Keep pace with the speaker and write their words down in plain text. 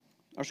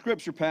Our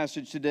scripture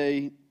passage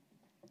today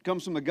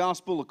comes from the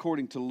Gospel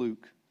according to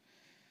Luke,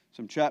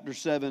 from chapter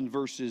 7,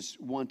 verses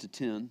 1 to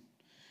 10.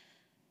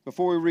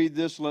 Before we read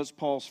this, let's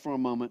pause for a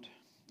moment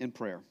in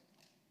prayer.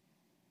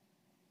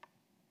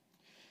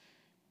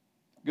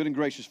 Good and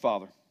gracious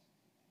Father,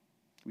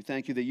 we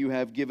thank you that you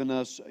have given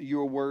us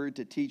your word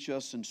to teach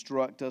us,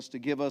 instruct us, to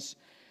give us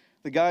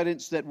the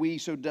guidance that we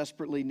so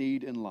desperately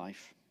need in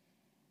life.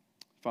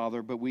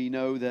 Father, but we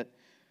know that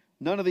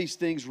none of these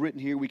things written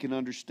here we can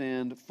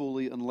understand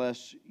fully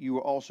unless you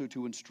are also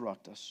to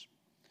instruct us.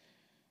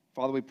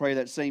 Father, we pray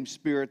that same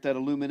Spirit that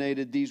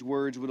illuminated these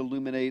words would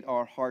illuminate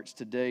our hearts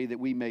today, that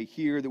we may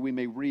hear, that we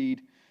may read,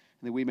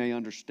 and that we may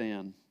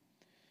understand.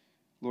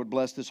 Lord,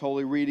 bless this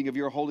holy reading of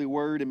your holy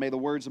word, and may the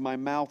words of my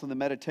mouth and the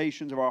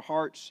meditations of our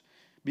hearts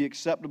be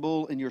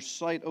acceptable in your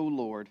sight, O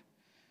Lord,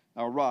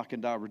 our rock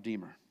and our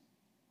Redeemer.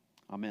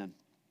 Amen.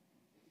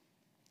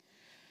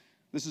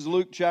 This is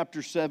Luke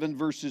chapter 7,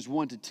 verses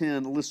 1 to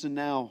 10. Listen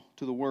now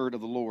to the word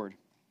of the Lord.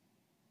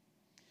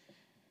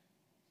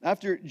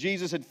 After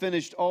Jesus had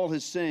finished all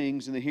his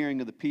sayings in the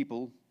hearing of the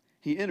people,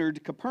 he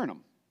entered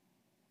Capernaum.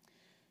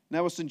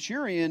 Now a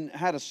centurion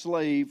had a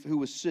slave who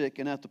was sick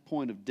and at the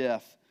point of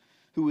death,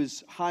 who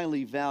was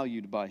highly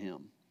valued by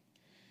him.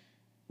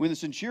 When the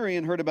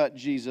centurion heard about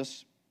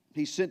Jesus,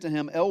 he sent to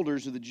him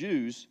elders of the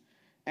Jews,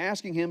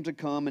 asking him to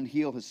come and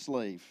heal his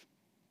slave.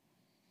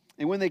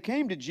 And when they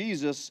came to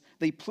Jesus,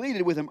 they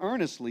pleaded with him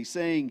earnestly,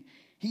 saying,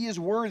 "He is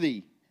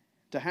worthy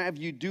to have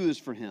you do this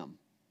for him,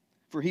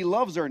 for he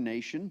loves our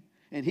nation,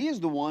 and he is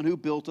the one who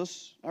built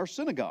us our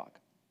synagogue."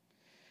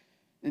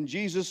 And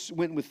Jesus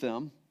went with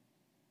them.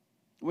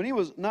 When he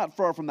was not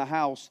far from the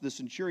house, the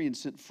centurion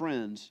sent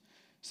friends,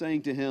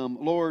 saying to him,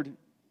 "Lord,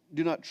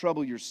 do not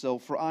trouble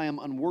yourself, for I am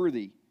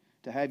unworthy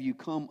to have you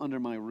come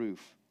under my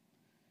roof.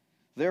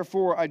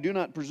 Therefore I do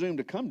not presume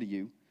to come to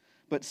you,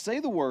 but say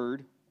the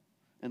word,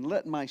 and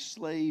let my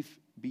slave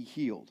be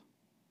healed.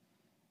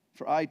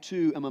 For I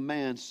too am a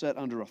man set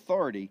under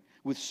authority,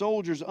 with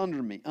soldiers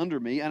under me,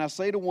 and I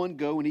say to one,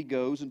 go, and he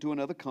goes, and to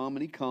another, come,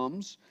 and he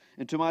comes,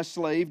 and to my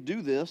slave,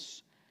 do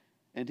this,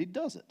 and he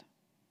does it."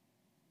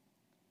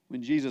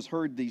 When Jesus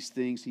heard these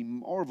things, he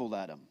marveled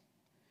at him,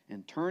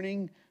 and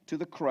turning to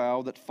the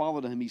crowd that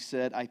followed him, he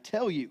said, "I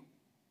tell you,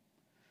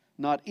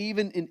 not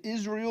even in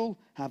Israel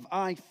have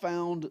I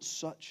found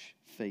such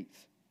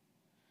faith."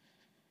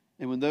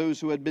 And when those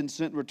who had been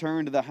sent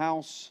returned to the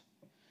house,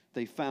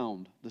 they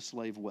found the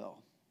slave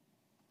well.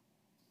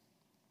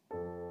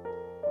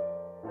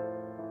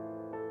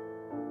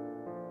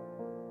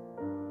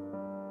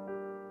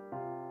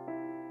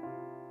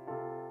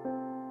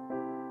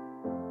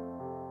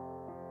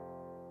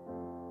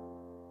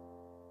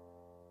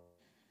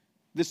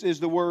 This is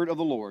the word of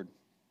the Lord.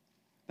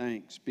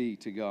 Thanks be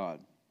to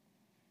God.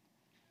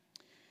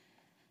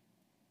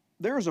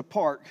 There is a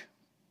park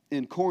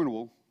in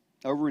Cornwall,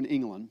 over in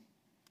England,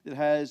 that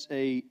has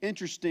an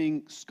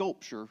interesting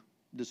sculpture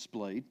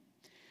displayed.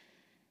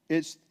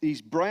 It's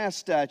these brass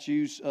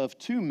statues of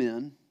two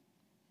men,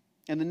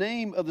 and the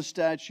name of the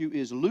statue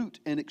is Loot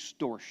and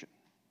Extortion.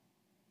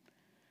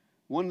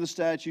 One of the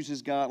statues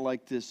has got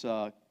like this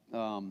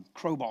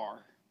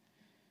crowbar,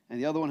 and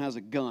the other one has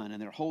a gun, and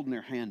they're holding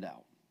their hand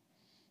out.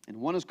 And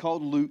one is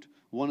called Loot,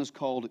 one is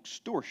called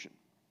Extortion.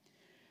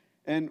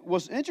 And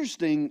what's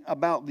interesting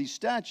about these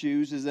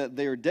statues is that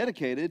they are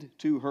dedicated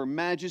to Her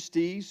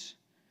Majesty's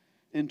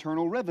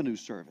Internal Revenue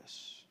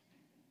Service.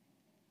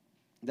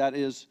 That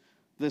is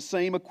the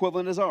same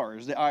equivalent as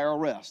ours, the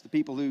IRS, the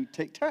people who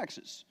take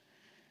taxes.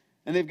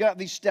 And they've got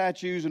these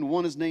statues, and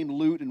one is named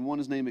Loot and one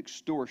is named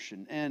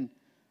Extortion. And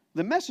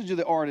the message of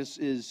the artist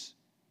is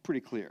pretty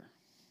clear.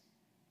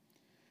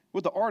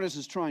 What the artist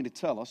is trying to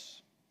tell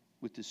us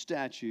with this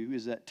statue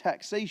is that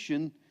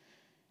taxation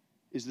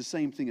is the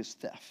same thing as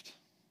theft.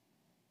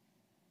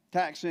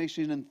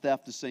 Taxation and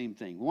theft, the same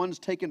thing. One's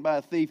taken by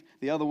a thief,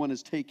 the other one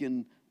is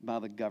taken by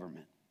the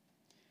government.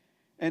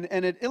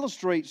 And it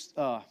illustrates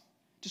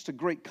just a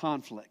great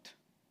conflict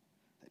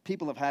that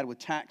people have had with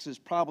taxes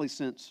probably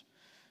since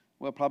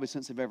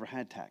they've ever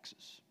had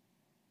taxes.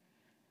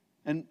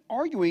 And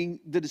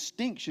arguing the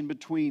distinction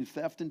between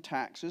theft and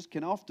taxes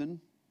can often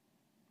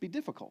be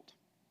difficult.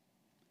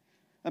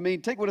 I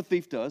mean, take what a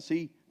thief does.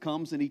 He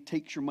comes and he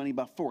takes your money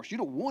by force. You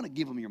don't want to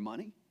give him your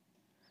money,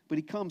 but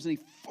he comes and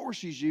he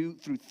forces you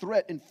through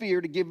threat and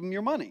fear to give him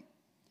your money.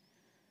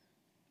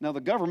 Now,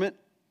 the government,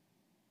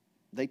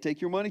 they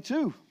take your money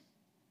too.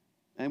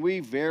 And we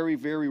very,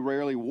 very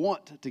rarely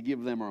want to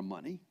give them our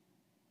money.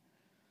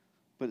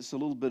 But it's a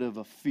little bit of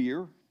a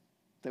fear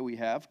that we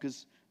have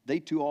because they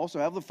too also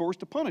have the force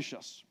to punish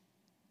us.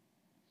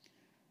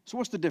 So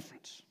what's the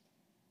difference?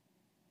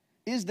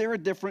 Is there a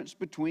difference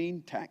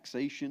between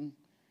taxation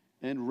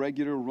and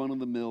regular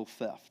run-of-the-mill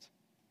theft?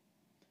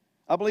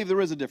 I believe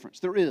there is a difference.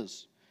 There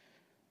is.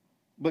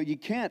 But you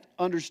can't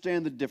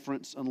understand the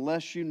difference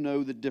unless you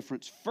know the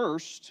difference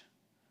first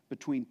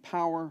between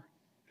power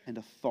and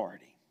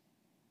authority.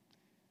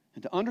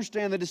 And to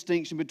understand the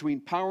distinction between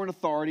power and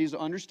authority is to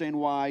understand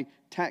why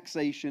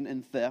taxation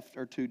and theft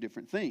are two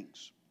different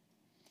things.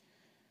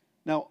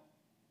 Now,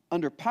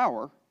 under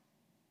power,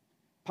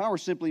 power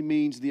simply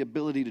means the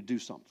ability to do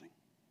something.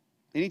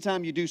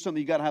 Anytime you do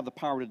something, you got to have the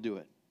power to do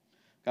it.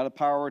 Got a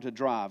power to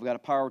drive, got a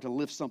power to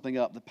lift something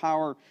up,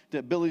 the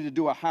ability to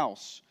do a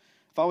house.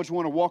 If I just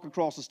want to walk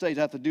across the stage,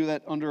 I have to do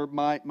that under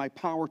my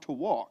power to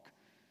walk.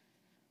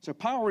 So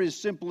power is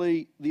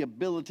simply the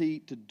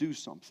ability to do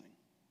something.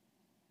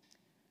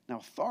 Now,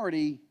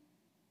 authority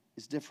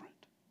is different.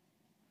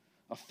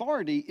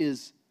 Authority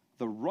is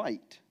the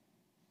right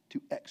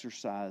to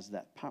exercise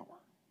that power.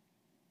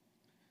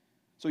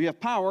 So you have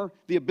power,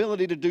 the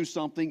ability to do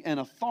something, and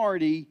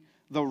authority,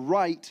 the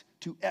right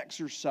to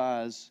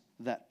exercise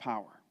that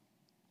power.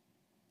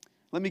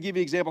 Let me give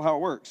you an example of how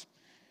it works.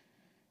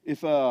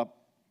 If an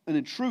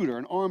intruder,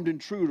 an armed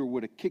intruder,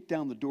 would have kicked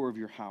down the door of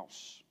your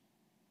house,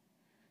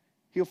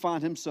 he'll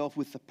find himself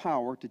with the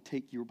power to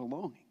take your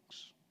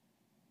belongings,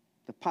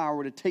 the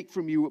power to take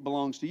from you what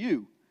belongs to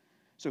you.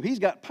 So he's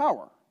got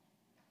power,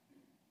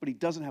 but he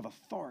doesn't have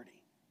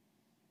authority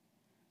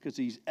because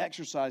he's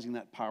exercising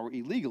that power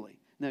illegally.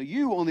 Now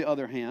you, on the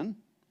other hand,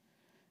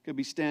 could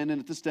be standing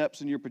at the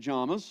steps in your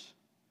pajamas,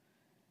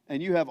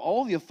 and you have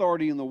all the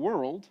authority in the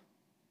world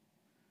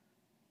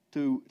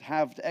to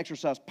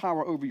exercise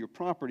power over your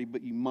property,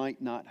 but you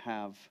might not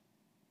have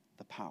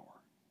the power.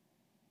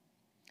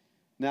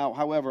 Now,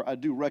 however, I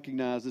do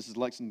recognize this is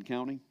Lexington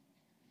County,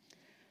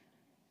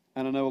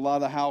 and I know a lot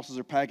of the houses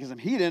are packing some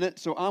heat in it,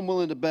 so I'm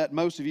willing to bet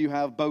most of you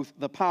have both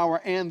the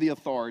power and the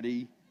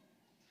authority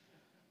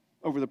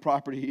over the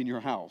property in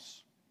your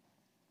house.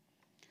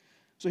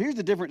 So here's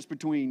the difference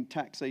between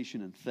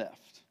taxation and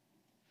theft.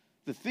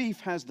 The thief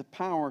has the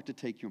power to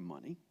take your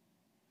money.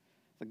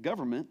 The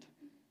government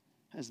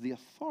has the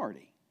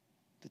authority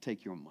to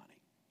take your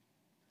money.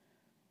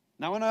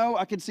 Now I know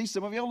I can see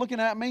some of you looking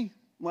at me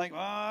like,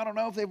 well, I don't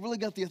know if they've really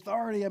got the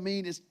authority. I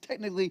mean, it's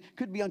technically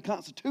could be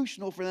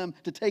unconstitutional for them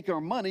to take our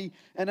money.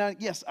 And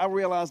yes, I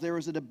realize there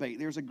is a debate.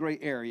 There's a gray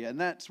area. And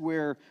that's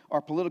where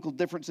our political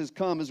differences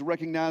come, is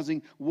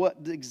recognizing what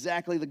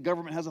exactly the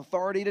government has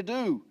authority to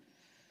do.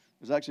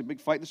 There's actually a big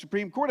fight in the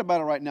Supreme Court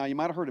about it right now. You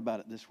might have heard about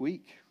it this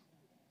week.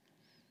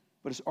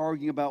 But it's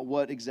arguing about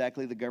what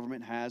exactly the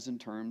government has in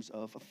terms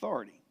of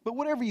authority. But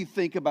whatever you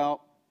think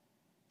about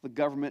the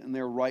government and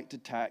their right to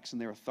tax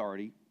and their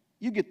authority,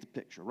 you get the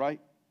picture,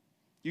 right?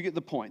 You get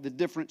the point, the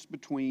difference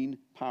between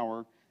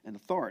power and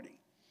authority.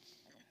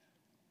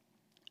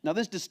 Now,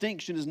 this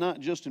distinction is not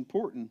just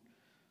important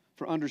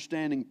for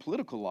understanding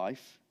political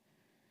life,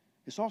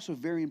 it's also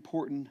very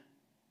important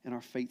in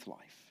our faith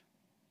life.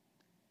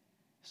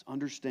 It's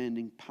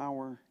understanding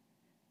power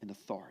and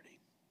authority.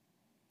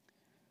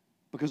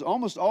 Because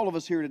almost all of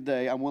us here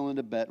today, I'm willing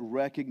to bet,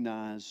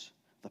 recognize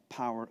the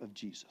power of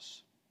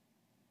Jesus.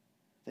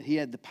 That he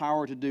had the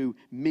power to do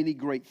many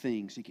great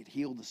things. He could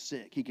heal the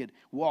sick. He could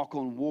walk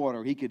on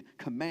water. He could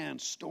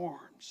command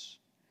storms.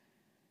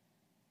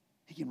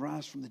 He can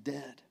rise from the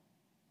dead.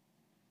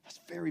 That's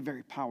very,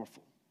 very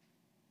powerful.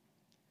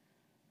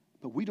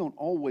 But we don't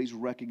always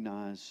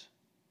recognize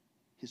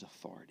his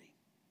authority.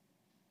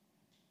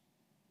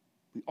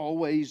 We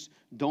always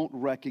don't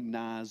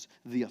recognize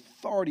the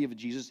authority of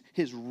Jesus,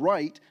 his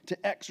right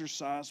to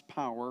exercise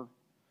power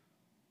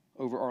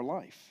over our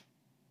life.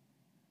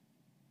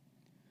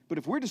 But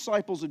if we're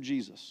disciples of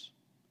Jesus,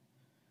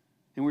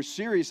 and we're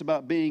serious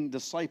about being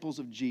disciples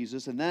of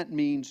Jesus, and that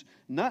means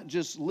not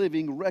just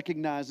living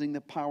recognizing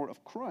the power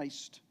of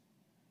Christ,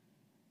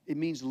 it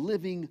means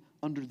living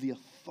under the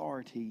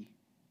authority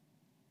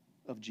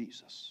of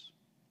Jesus.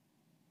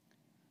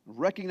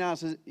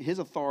 Recognizing his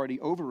authority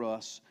over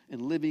us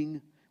and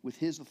living with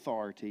his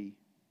authority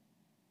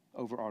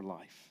over our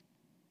life.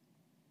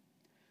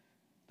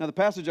 Now, the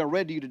passage I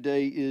read to you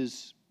today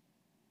is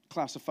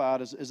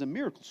classified as a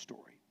miracle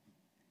story.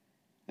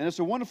 And it's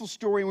a wonderful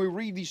story, and we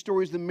read these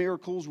stories, the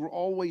miracles, we're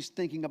always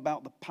thinking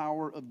about the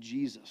power of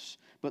Jesus.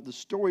 But the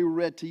story we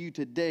read to you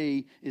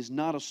today is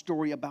not a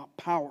story about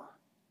power.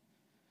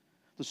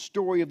 The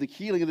story of the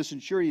healing of the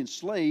centurion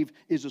slave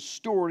is a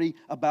story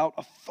about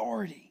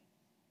authority.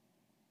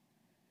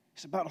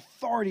 It's about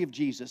authority of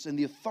Jesus, and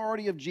the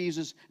authority of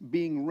Jesus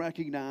being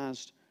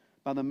recognized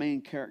by the main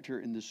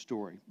character in this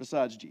story,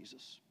 besides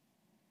Jesus.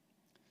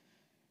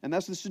 And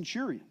that's the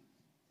centurion.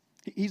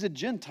 He's a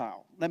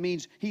Gentile. That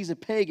means he's a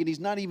pagan. He's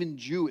not even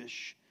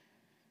Jewish.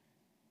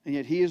 And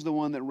yet he is the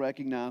one that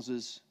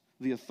recognizes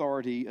the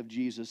authority of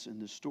Jesus in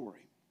this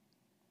story.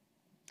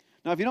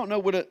 Now, if you don't know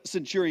what a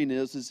centurion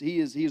is he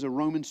is a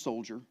Roman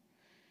soldier.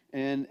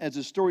 And as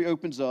the story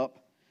opens up,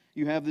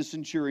 you have this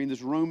centurion,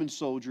 this Roman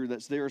soldier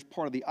that's there as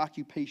part of the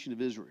occupation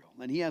of Israel.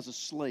 And he has a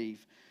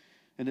slave.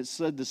 And it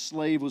said the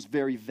slave was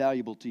very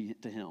valuable to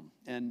him.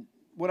 And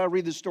when I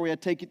read this story, I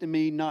take it to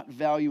mean not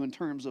value in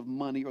terms of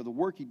money or the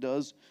work he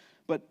does,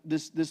 but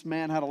this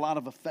man had a lot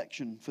of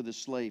affection for this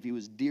slave. He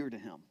was dear to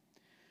him.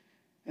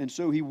 And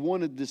so he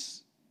wanted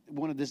this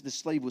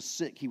slave was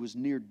sick. He was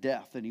near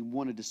death, and he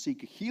wanted to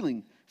seek a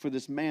healing for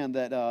this man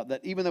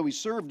that even though he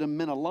served him,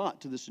 meant a lot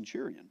to the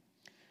centurion.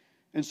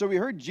 And so we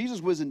heard Jesus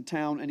was in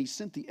town, and he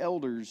sent the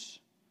elders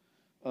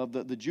of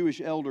the Jewish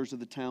elders of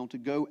the town to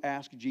go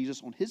ask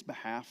Jesus on his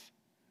behalf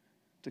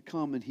to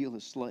come and heal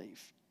his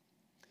slave.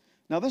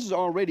 Now, this is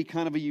already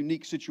kind of a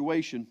unique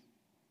situation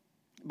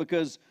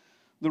because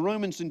the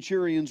Roman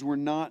centurions were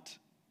not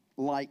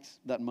liked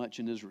that much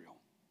in Israel.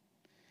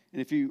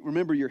 And if you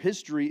remember your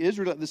history,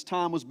 Israel at this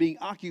time was being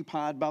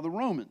occupied by the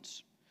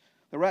Romans.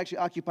 They were actually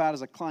occupied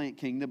as a client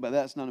kingdom, but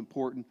that's not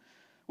important.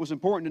 What's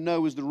important to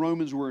know is the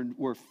Romans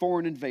were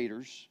foreign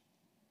invaders,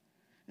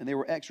 and they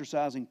were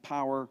exercising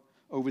power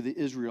over the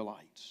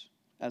Israelites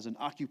as an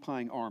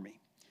occupying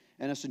army.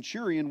 And a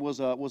centurion was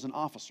an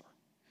officer.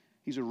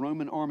 He's a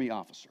Roman army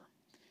officer.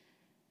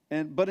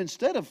 But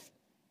instead of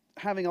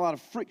having a lot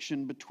of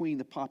friction between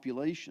the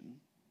population,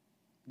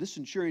 this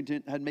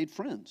centurion had made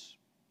friends.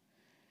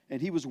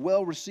 And he was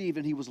well received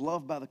and he was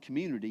loved by the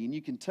community. And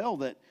you can tell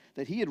that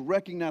he had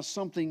recognized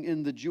something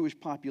in the Jewish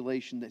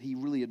population that he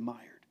really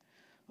admired.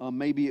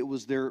 Maybe it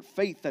was their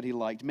faith that he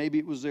liked. Maybe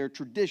it was their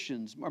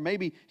traditions. Or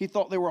maybe he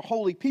thought they were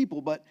holy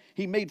people, but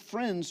he made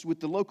friends with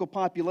the local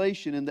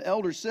population. And the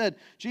elders said,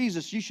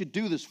 Jesus, you should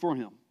do this for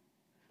him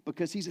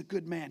because he's a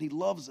good man. He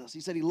loves us.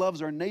 He said he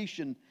loves our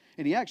nation.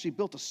 And he actually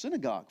built a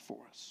synagogue for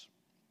us.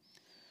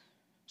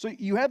 So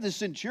you have this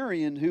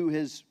centurion who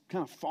has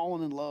kind of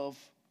fallen in love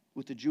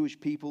with the Jewish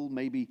people,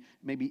 maybe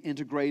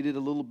integrated a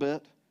little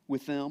bit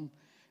with them,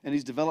 and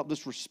he's developed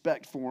this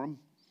respect for them.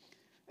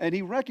 And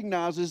he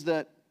recognizes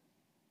that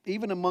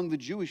even among the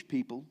Jewish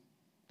people,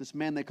 this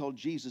man they call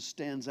Jesus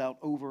stands out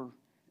over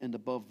and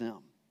above them.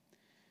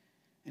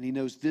 And he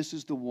knows this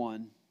is the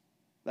one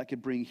that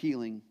could bring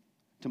healing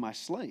to my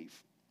slave.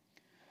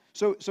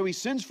 So he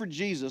sends for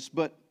Jesus,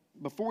 but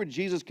before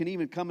Jesus can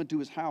even come into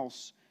his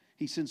house,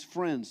 he sends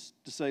friends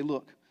to say,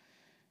 look,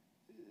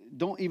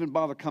 don't even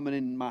bother coming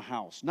in my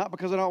house. Not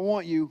because I don't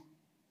want you,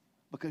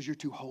 because you're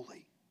too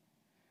holy.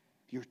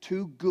 You're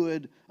too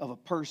good of a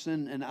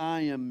person, and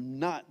I am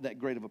not that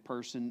great of a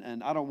person,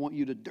 and I don't want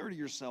you to dirty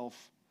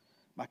yourself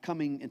by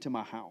coming into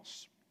my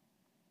house.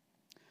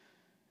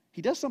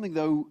 He does something,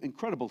 though,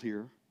 incredible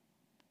here,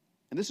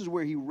 and this is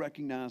where he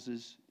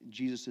recognizes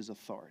Jesus'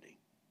 authority.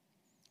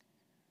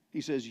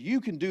 He says,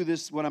 you can do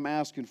this, what I'm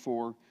asking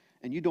for,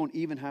 and you don't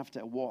even have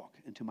to walk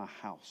into my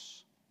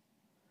house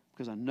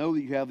because I know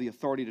that you have the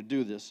authority to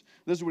do this.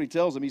 This is what he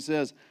tells him. He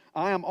says,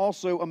 I am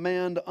also a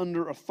man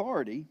under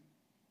authority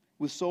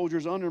with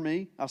soldiers under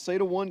me. I say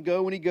to one,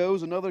 go, and he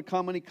goes. Another,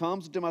 come, and he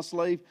comes. And to my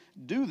slave,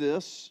 do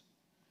this.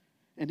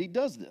 And he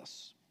does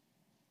this.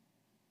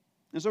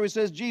 And so he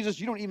says, Jesus,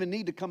 you don't even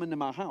need to come into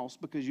my house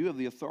because you have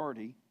the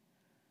authority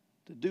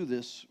to do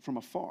this from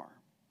afar.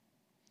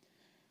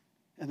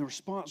 And the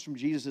response from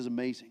Jesus is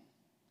amazing.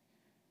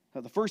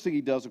 Now, the first thing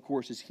he does, of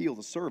course, is heal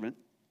the servant.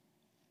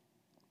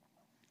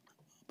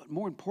 But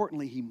more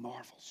importantly, he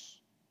marvels.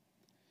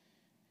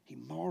 He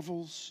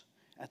marvels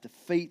at the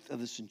faith of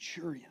the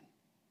centurion.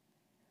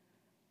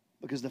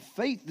 Because the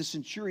faith the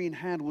centurion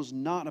had was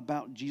not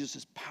about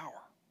Jesus' power.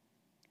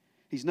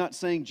 He's not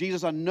saying,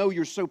 Jesus, I know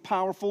you're so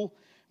powerful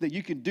that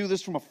you can do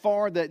this from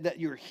afar, that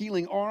your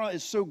healing aura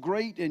is so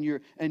great, and you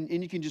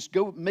can just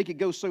go make it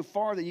go so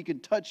far that you can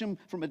touch him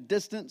from a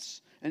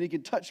distance, and you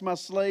can touch my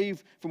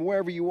slave from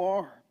wherever you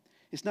are.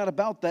 It's not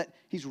about that.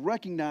 He's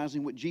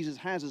recognizing what Jesus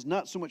has is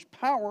not so much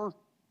power,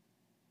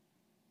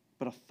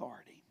 but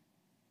authority.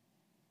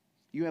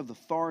 You have the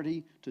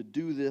authority to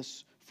do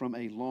this from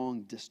a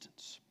long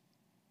distance.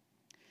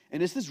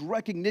 And it's this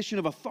recognition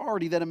of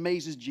authority that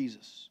amazes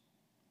Jesus.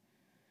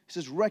 It's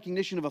this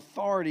recognition of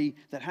authority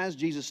that has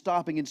Jesus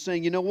stopping and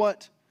saying, you know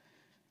what?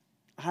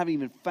 I haven't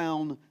even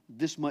found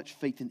this much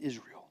faith in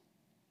Israel.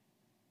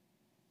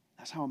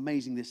 That's how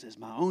amazing this is.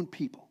 My own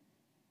people,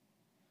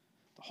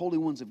 the holy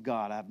ones of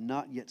God, I have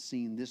not yet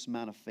seen this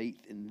amount of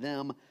faith in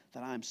them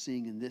that I'm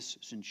seeing in this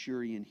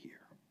centurion here.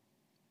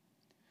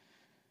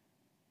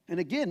 And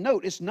again,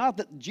 note, it's not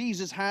that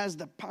Jesus has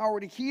the power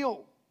to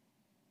heal.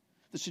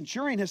 The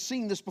centurion has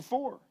seen this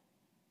before.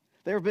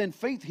 There have been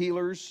faith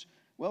healers,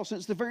 well,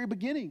 since the very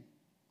beginning.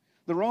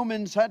 The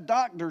Romans had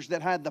doctors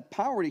that had the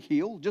power to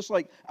heal, just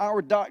like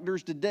our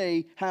doctors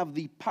today have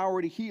the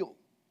power to heal.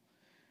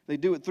 They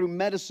do it through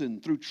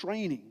medicine, through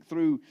training,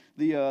 through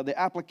the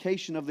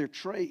application of their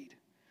trade.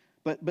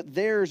 But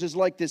theirs is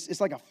like this,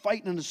 it's like a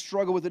fight and a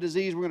struggle with the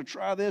disease. We're going to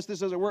try this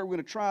doesn't work, we're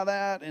going to try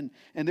that. And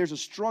there's a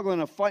struggle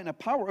and a fight and a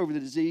power over the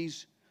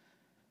disease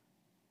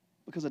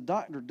because a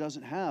doctor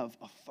doesn't have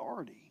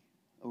authority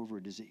over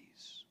a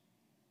disease.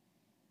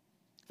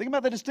 Think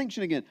about the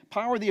distinction again.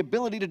 Power, the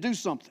ability to do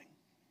something.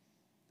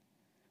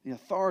 The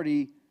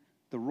authority,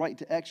 the right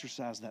to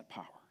exercise that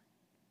power.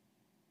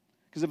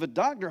 Because if a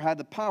doctor had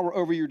the power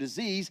over your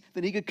disease,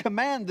 then he could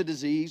command the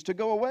disease to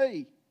go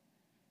away.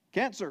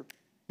 Cancer,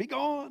 be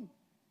gone.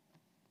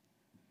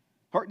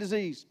 Heart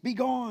disease, be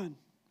gone.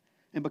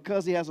 And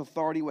because he has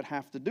authority, he would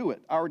have to do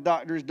it. Our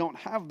doctors don't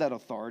have that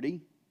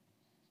authority,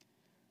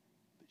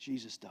 but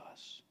Jesus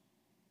does.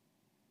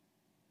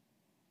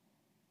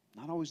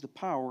 Not always the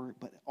power,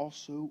 but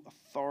also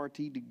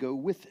authority to go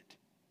with it.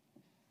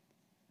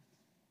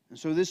 And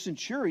so this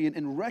centurion,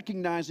 in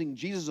recognizing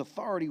Jesus'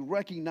 authority,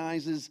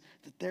 recognizes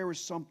that there is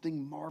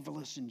something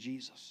marvelous in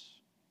Jesus.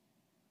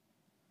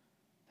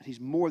 That he's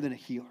more than a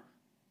healer.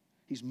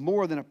 He's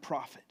more than a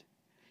prophet.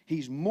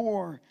 He's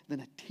more than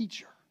a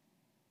teacher.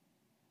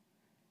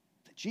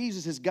 That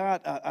Jesus has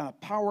got a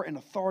power and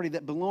authority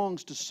that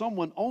belongs to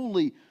someone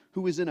only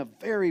who is in a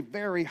very,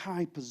 very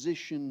high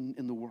position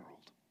in the world.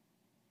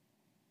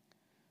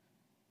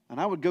 And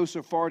I would go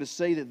so far to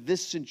say that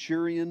this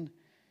centurion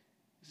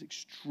is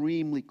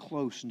extremely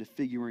close into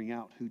figuring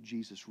out who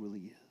Jesus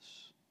really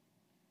is,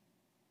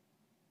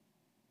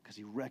 because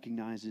he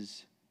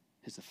recognizes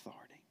his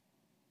authority.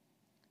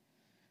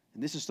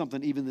 And this is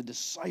something even the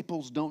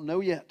disciples don't know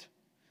yet.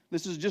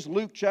 This is just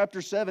Luke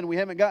chapter 7. We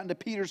haven't gotten to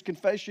Peter's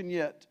confession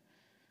yet.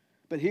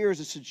 But here is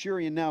a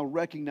centurion now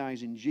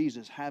recognizing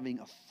Jesus having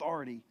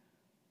authority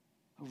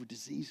over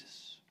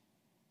diseases.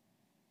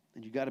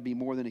 And you've got to be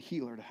more than a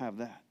healer to have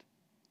that.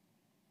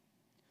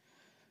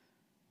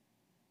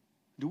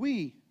 Do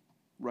we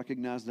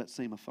recognize that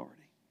same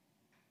authority?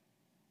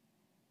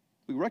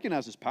 We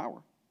recognize his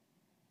power.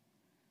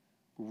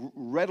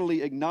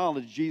 Readily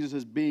acknowledge Jesus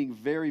as being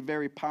very,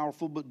 very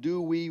powerful, but do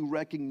we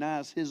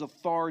recognize his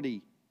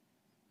authority?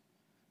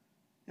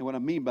 And what I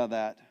mean by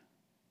that,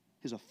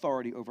 his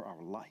authority over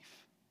our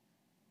life.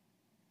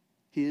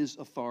 His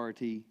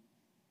authority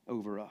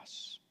over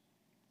us.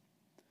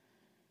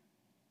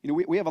 You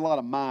know, we have a lot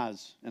of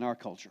my's in our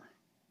culture.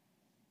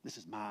 This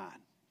is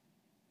mine.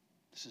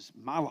 This is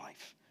my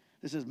life.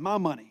 This is my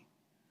money.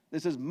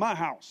 This is my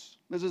house.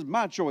 This is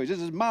my choice.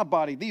 This is my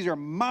body. These are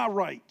my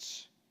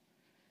rights.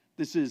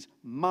 This is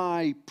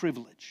my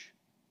privilege.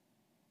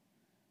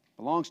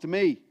 It belongs to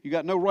me. You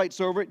got no rights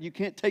over it. You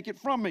can't take it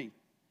from me.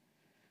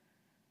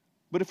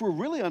 But if we're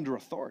really under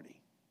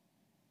authority,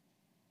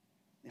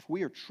 if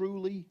we are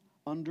truly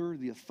under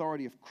the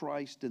authority of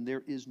Christ, then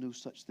there is no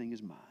such thing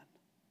as mine.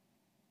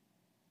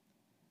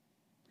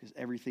 Because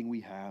everything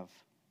we have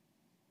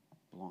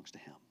belongs to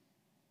him.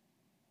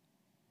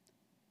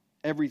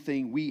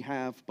 Everything we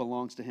have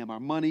belongs to him. Our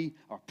money,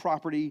 our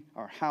property,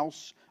 our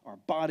house, our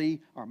body,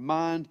 our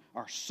mind,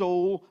 our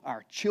soul,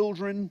 our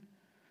children,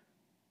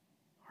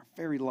 our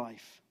very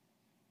life.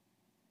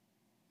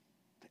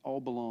 They all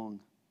belong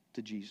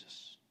to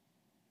Jesus.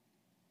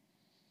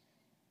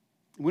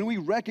 When we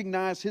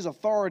recognize his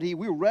authority,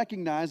 we're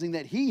recognizing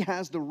that he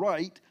has the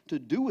right to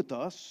do with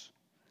us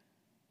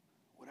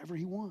whatever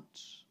he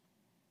wants.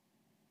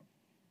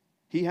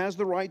 He has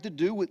the right to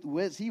do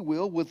as he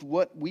will with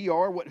what we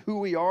are, who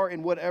we are,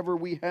 and whatever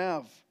we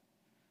have.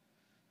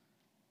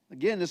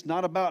 Again, it's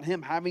not about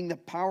him having the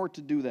power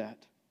to do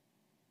that.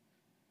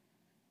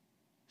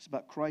 It's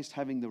about Christ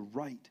having the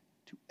right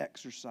to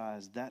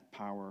exercise that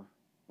power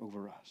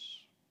over us.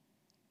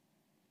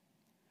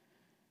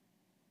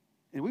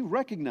 And we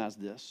recognize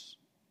this,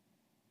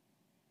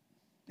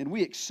 and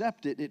we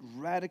accept it. It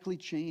radically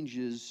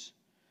changes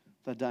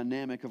the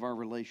dynamic of our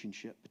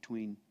relationship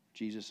between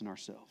Jesus and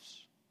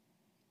ourselves.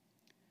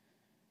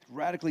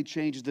 Radically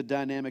changes the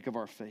dynamic of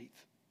our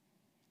faith.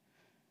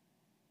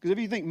 Because if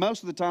you think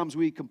most of the times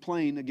we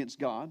complain against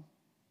God,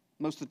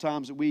 most of the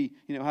times that we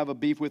have a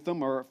beef with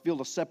him or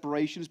feel a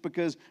separation, is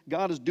because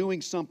God is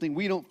doing something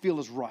we don't feel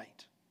is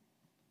right.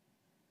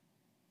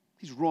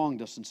 He's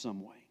wronged us in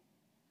some way.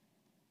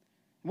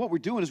 And what we're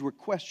doing is we're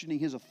questioning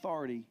his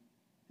authority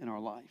in our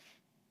life.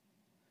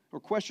 We're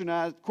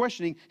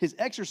questioning his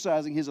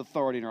exercising his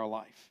authority in our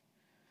life.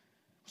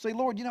 We'll say,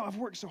 Lord, I've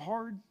worked so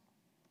hard.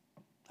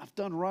 I've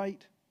done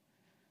right.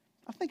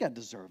 I think I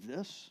deserve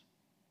this,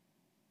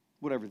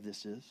 whatever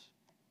this is.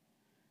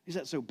 Is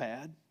that so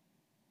bad?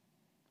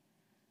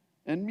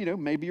 And,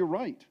 maybe you're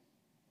right.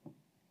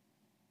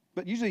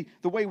 But usually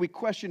the way we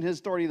question his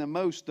authority the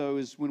most, though,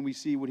 is when we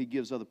see what he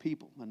gives other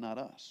people and not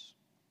us.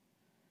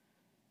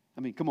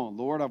 I mean, come on,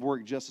 Lord, I've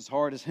worked just as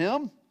hard as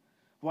him.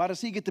 Why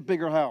does he get the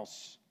bigger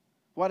house?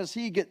 Why does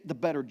he get the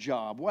better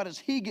job? Why does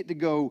he get to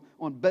go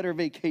on better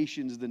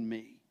vacations than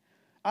me?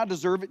 I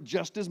deserve it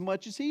just as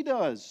much as he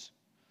does.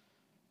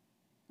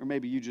 Or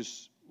maybe you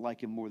just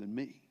like him more than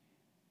me.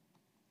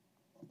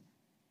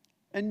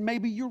 And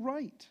maybe you're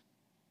right.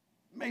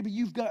 Maybe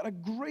you've got a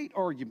great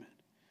argument.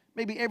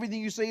 Maybe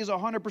everything you say is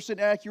 100%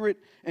 accurate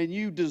and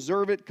you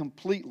deserve it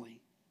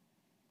completely.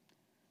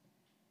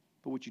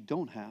 But what you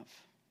don't have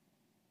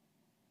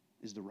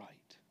is the right.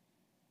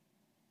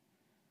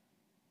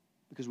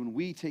 Because when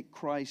we take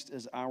Christ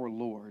as our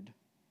Lord,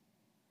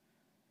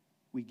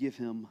 we give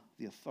him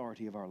the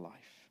authority of our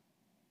life.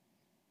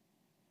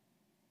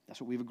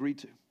 That's what we've agreed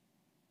to.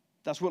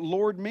 That's what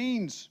Lord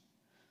means.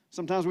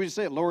 Sometimes we just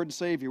say it, Lord and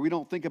Savior. We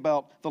don't think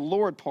about the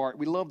Lord part.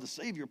 We love the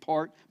Savior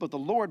part, but the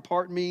Lord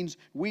part means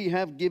we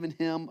have given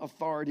him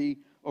authority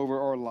over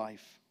our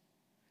life.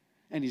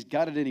 And he's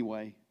got it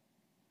anyway.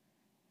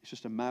 It's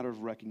just a matter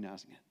of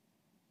recognizing it.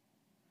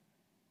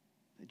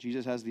 That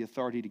Jesus has the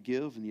authority to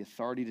give and the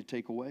authority to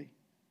take away.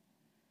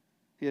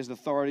 He has the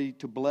authority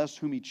to bless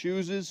whom he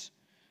chooses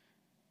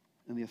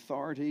and the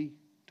authority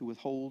to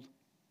withhold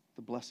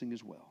the blessing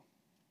as well.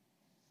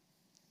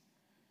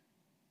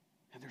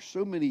 And there's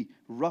so many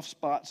rough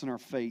spots in our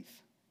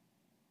faith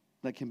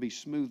that can be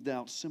smoothed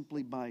out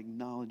simply by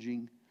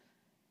acknowledging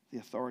the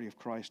authority of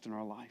Christ in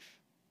our life.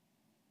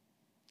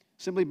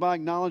 simply by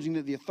acknowledging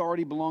that the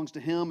authority belongs to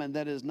Him and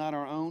that it is not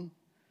our own,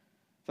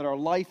 that our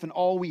life and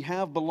all we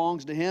have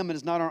belongs to Him and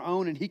is not our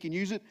own, and He can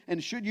use it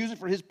and should use it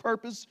for His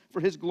purpose,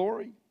 for His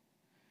glory.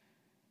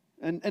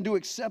 And to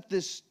accept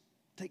this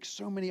takes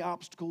so many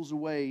obstacles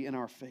away in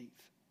our faith.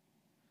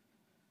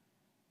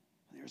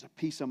 There's a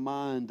peace of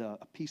mind, a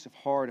peace of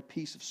heart, a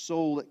peace of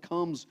soul that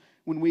comes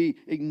when we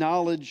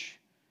acknowledge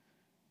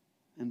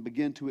and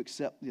begin to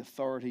accept the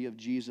authority of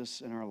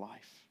Jesus in our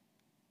life.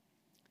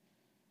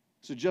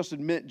 So just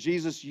admit,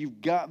 Jesus,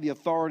 you've got the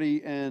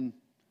authority, and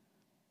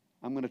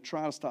I'm going to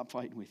try to stop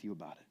fighting with you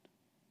about it.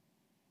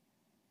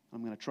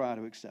 I'm going to try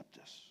to accept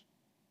this,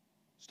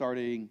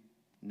 starting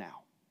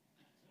now.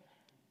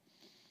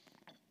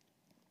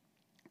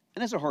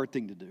 And it's a hard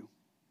thing to do.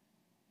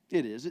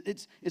 It is.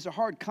 It's a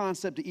hard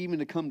concept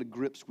to come to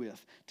grips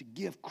with, to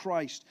give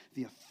Christ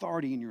the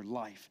authority in your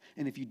life.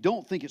 And if you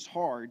don't think it's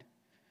hard,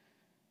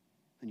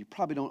 then you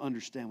probably don't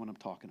understand what I'm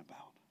talking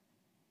about.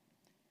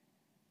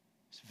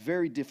 It's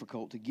very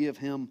difficult to give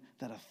Him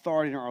that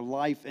authority in our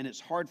life, and it's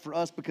hard for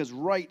us because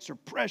rights are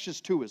precious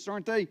to us,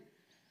 aren't they?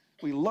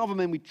 We love them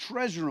and we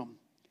treasure them.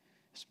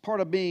 It's part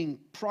of being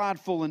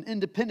prideful and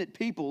independent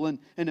people, and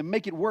to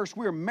make it worse,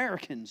 we're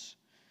Americans,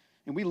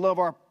 and we love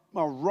our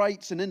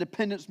rights and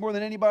independence more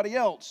than anybody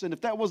else. And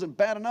if that wasn't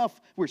bad enough,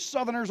 we're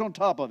Southerners on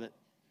top of it.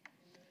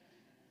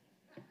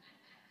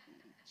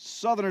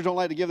 Southerners don't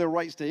like to give their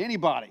rights to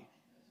anybody.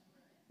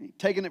 Ain't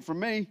taking it from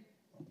me.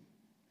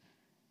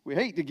 We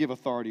hate to give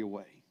authority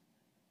away.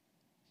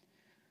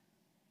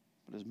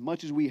 But as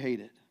much as we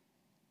hate it,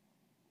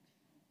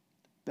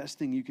 the best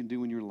thing you can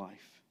do in your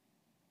life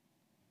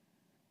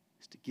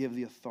is to give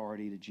the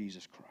authority to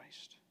Jesus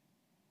Christ.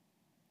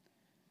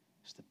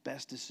 It's the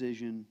best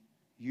decision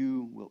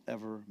you will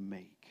ever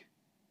make.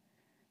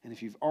 And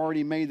if you've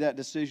already made that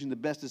decision, the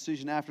best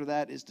decision after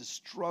that is to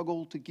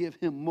struggle to give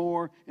Him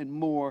more and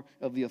more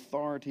of the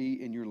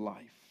authority in your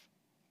life.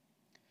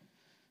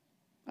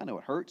 I know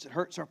it hurts. It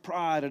hurts our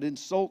pride. It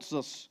insults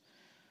us.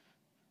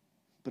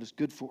 But it's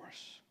good for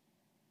us.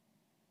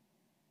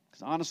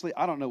 Because honestly,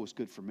 I don't know what's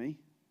good for me.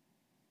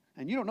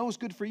 And you don't know what's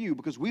good for you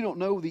because we don't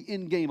know the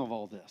end game of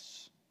all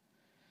this.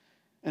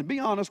 And be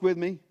honest with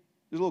me.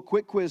 There's a little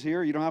quick quiz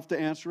here. You don't have to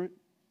answer it.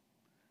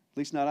 At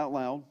least not out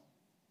loud.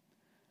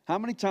 How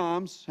many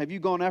times have you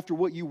gone after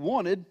what you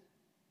wanted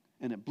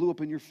and it blew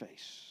up in your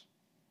face?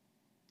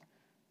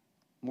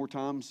 More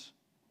times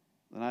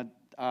than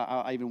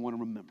I even want to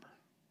remember.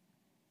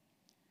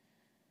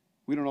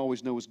 We don't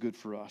always know what's good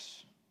for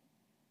us.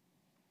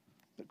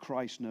 But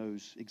Christ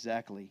knows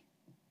exactly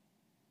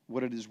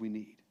what it is we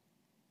need.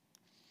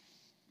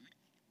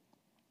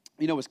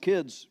 You know, as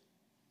kids,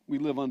 we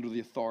live under the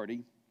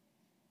authority,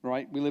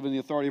 right? We live in the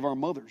authority of our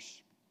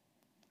mothers.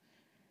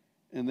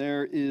 And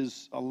there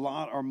is a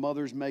lot our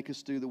mothers make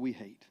us do that we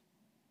hate.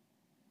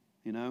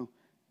 You know,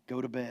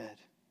 go to bed,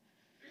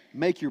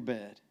 make your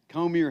bed,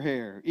 comb your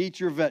hair, eat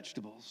your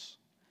vegetables.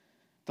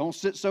 Don't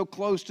sit so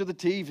close to the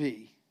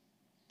TV.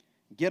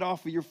 Get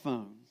off of your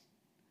phone.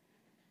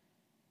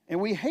 And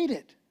we hate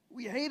it.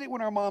 We hate it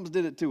when our moms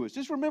did it to us.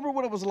 Just remember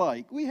what it was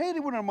like. We hated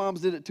when our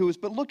moms did it to us,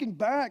 but looking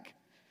back,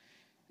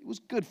 it was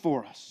good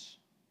for us.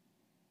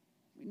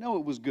 We know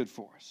it was good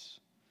for us.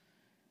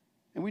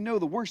 And we know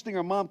the worst thing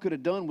our mom could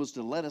have done was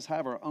to let us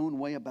have our own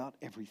way about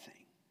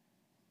everything.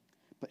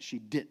 But she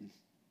didn't.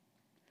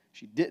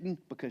 She didn't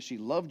because she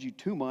loved you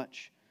too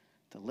much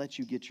to let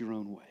you get your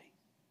own way.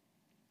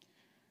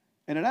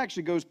 And it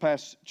actually goes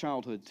past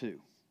childhood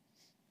too.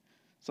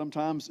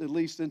 Sometimes, at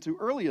least into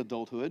early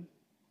adulthood,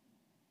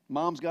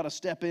 mom's got to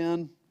step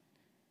in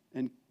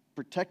and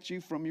protect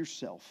you from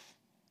yourself.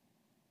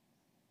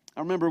 I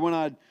remember when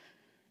I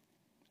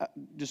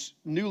just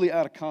newly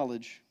out of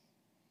college,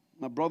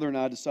 my brother and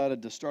I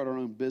decided to start our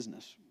own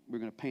business. We were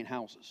going to paint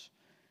houses.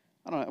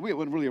 I don't know. It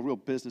wasn't really a real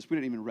business. We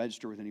didn't even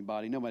register with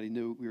anybody. Nobody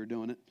knew we were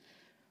doing it.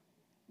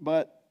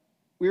 But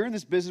we were in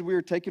this business. We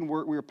were taking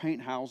work. We were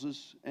painting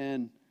houses.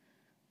 And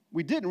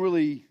we didn't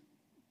really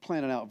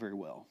plan it out very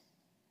well.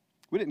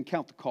 We didn't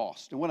count the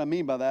cost. And what I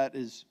mean by that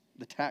is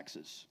the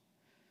taxes.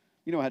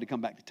 You know I had to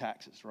come back to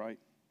taxes, right?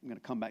 I'm going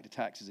to come back to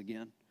taxes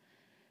again.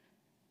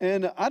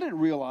 And I didn't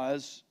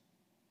realize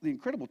the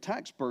incredible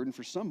tax burden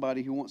for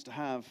somebody who wants to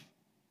have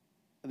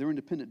their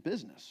independent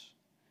business.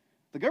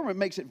 The government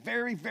makes it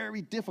very,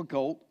 very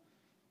difficult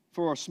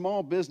for a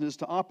small business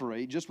to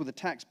operate just with a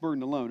tax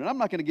burden alone. And I'm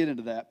not going to get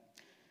into that.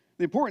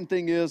 The important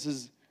thing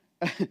is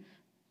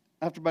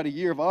after about a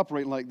year of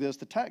operating like this,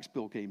 the tax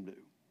bill came due.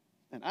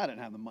 And I didn't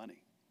have the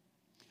money.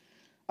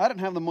 I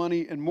didn't have the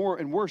money, and more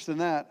and worse than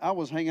that, I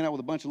was hanging out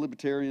with a bunch of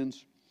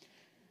libertarians.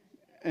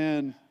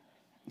 And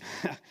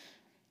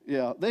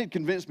yeah, they had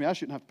convinced me I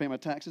shouldn't have to pay my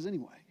taxes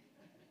anyway.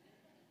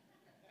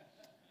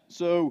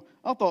 So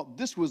I thought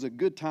this was a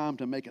good time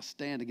to make a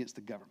stand against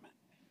the government.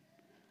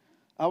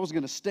 I was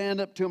going to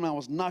stand up to them. I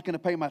was not going to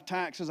pay my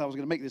taxes. I was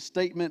going to make this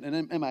statement.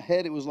 And in my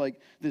head, it was like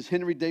this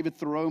Henry David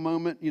Thoreau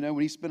moment, you know,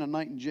 when he spent a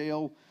night in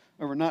jail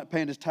over not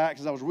paying his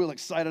taxes. I was real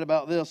excited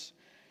about this.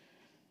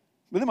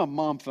 But then my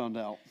mom found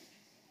out.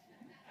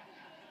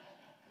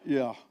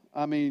 Yeah.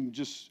 I mean,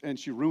 and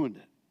she ruined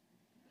it.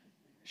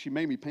 She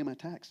made me pay my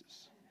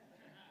taxes.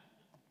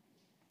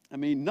 I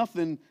mean,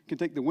 nothing can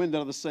take the wind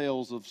out of the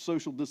sails of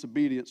social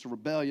disobedience or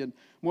rebellion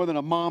more than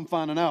a mom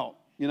finding out,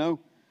 you know.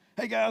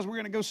 Hey, guys, we're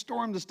going to go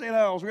storm the State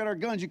House. We got our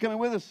guns. You coming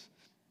with us?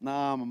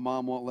 Nah, my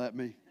mom won't let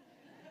me.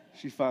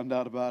 She found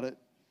out about it.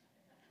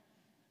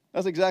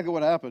 That's exactly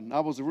what happened. I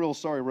was a real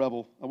sorry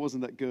rebel. I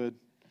wasn't that good.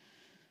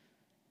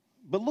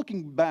 But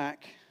looking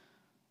back,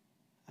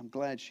 I'm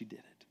glad she did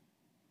it.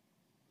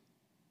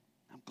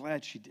 I'm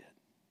glad she did.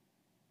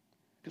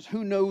 Because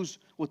who knows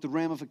what the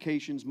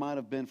ramifications might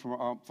have been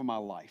for my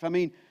life. I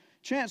mean,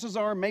 chances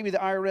are maybe the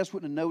IRS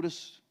wouldn't have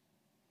noticed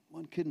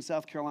one kid in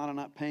South Carolina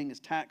not paying his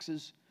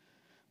taxes.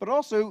 But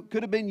also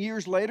could have been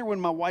years later when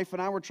my wife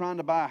and I were trying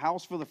to buy a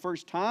house for the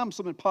first time,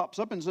 someone pops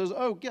up and says,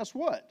 oh, guess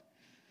what?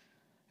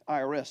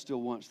 IRS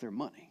still wants their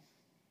money.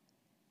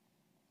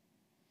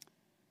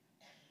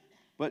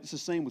 But it's the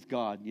same with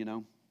God, you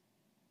know.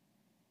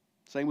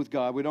 Same with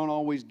God. We don't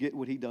always get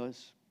what he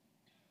does.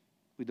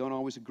 We don't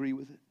always agree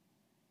with it.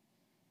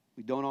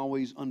 We don't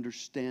always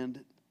understand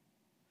it.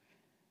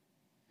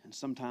 And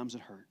sometimes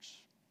it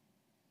hurts.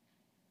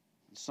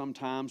 And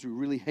sometimes we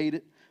really hate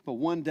it. But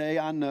one day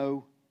I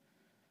know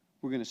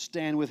we're going to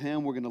stand with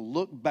him. We're going to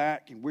look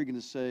back and we're going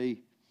to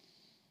say,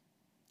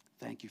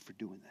 thank you for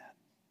doing that.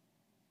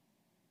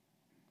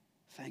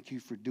 Thank you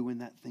for doing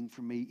that thing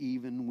for me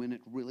even when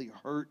it really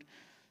hurt.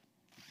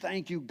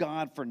 Thank you,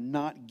 God, for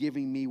not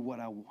giving me what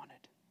I wanted.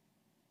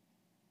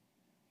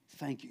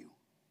 Thank you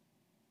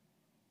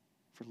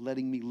for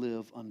letting me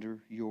live under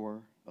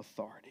your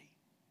authority.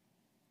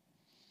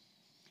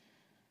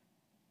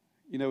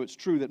 You know, it's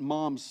true that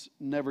moms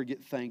never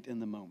get thanked in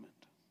the moment.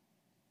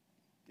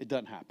 It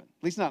doesn't happen.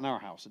 At least not in our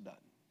house, it doesn't.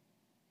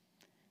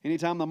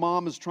 Anytime the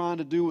mom is trying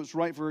to do what's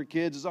right for her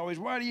kids, it's always,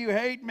 why do you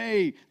hate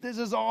me? This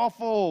is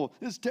awful.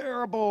 This is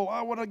terrible.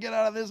 I want to get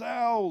out of this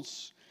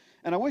house.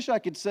 And I wish I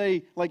could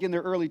say, like in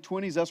their early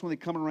 20s, that's when they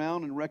come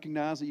around and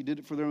recognize that you did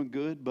it for their own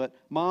good. But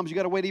moms, you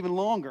got to wait even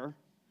longer.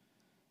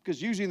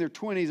 Because usually in their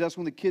 20s, that's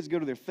when the kids go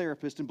to their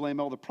therapist and blame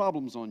all the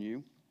problems on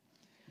you.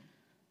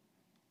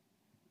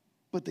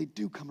 But they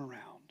do come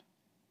around.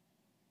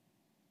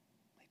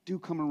 They do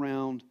come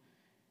around,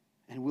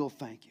 and we'll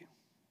thank you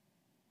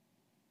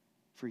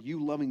for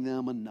you loving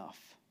them enough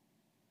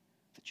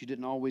that you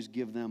didn't always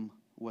give them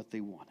what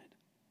they wanted.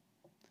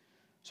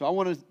 So I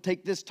want to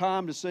take this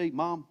time to say,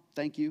 Mom,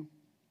 thank you.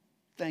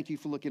 Thank you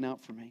for looking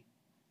out for me.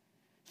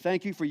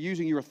 Thank you for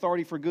using your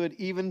authority for good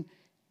even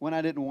when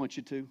I didn't want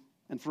you to.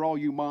 And for all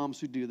you moms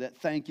who do that,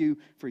 thank you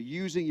for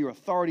using your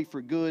authority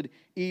for good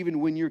even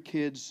when your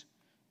kids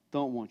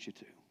don't want you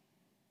to.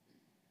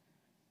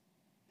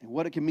 And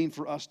what it can mean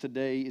for us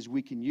today is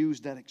we can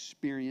use that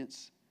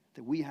experience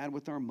that we had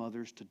with our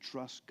mothers to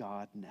trust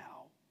God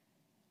now.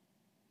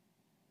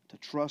 To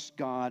trust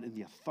God in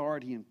the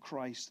authority in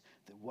Christ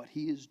that what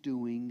he is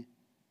doing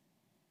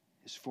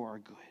is for our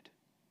good.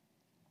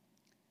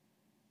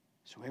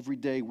 So every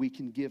day we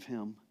can give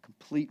him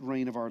complete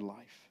reign of our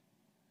life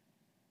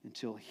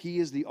until he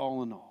is the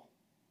all in all.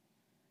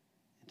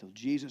 Until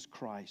Jesus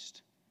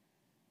Christ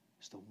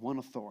is the one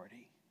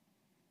authority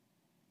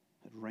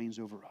that reigns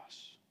over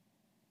us.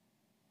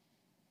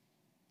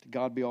 To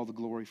God be all the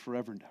glory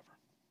forever and ever.